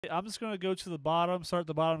I'm just gonna go to the bottom, start at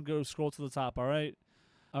the bottom, go scroll to the top. All right.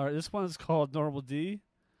 All right. This one is called Normal D.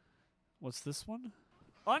 What's this one?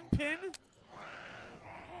 Unpin.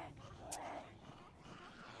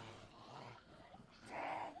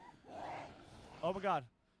 Oh my god.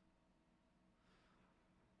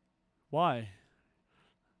 Why?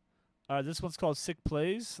 All right. This one's called Sick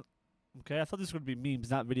Plays. Okay. I thought this would be memes,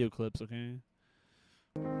 not video clips. Okay.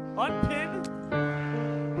 Unpin.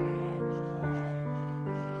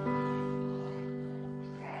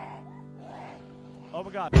 Oh my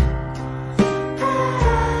god.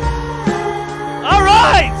 All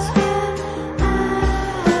right!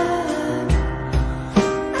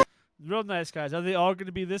 Real nice, guys. Are they all going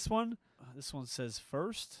to be this one? This one says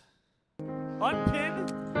first. Unpin.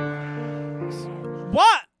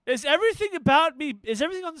 What? Is everything about me, is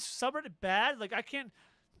everything on the subreddit bad? Like, I can't,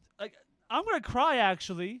 like, I'm going to cry,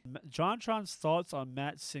 actually. JonTron's thoughts on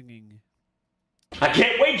Matt singing. I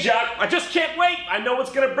can't wait, Jock. I just can't wait. I know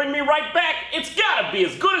it's gonna bring me right back. It's gotta be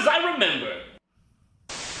as good as I remember.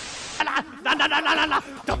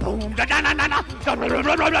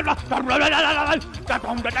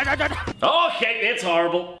 Okay, it's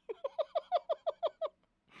horrible.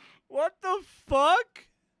 What the fuck?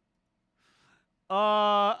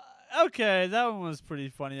 Okay, that one was pretty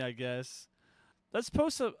funny, I guess. Let's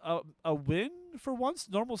post a win for once.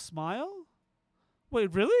 Normal smile?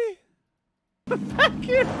 Wait, really? Back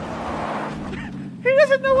here. He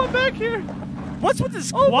doesn't know I'm back here. What's with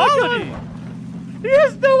this quality? He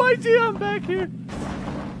has no idea I'm back here.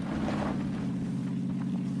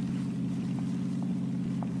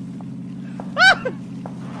 Ah!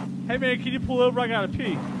 Hey man, can you pull over? I gotta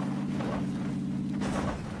pee.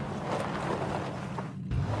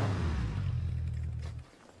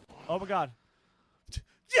 Oh my god.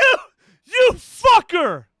 You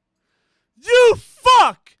fucker! You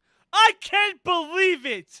fuck! I can't believe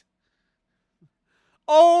it!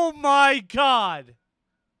 Oh my god!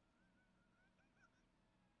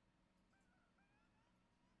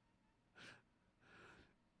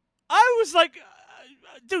 I was like,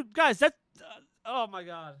 dude, guys, that, oh my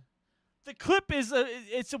god. The clip is,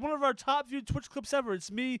 it's one of our top viewed Twitch clips ever. It's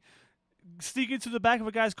me sneaking to the back of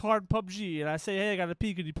a guy's car in PUBG, and I say, hey, I gotta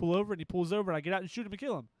pee, can you pull over? And he pulls over, and I get out and shoot him and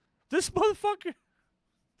kill him. This motherfucker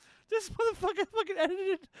fucking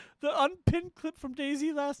edited the unpinned clip from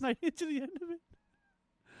DayZ last night into the end of it.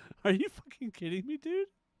 Are you fucking kidding me, dude?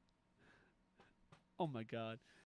 Oh my god.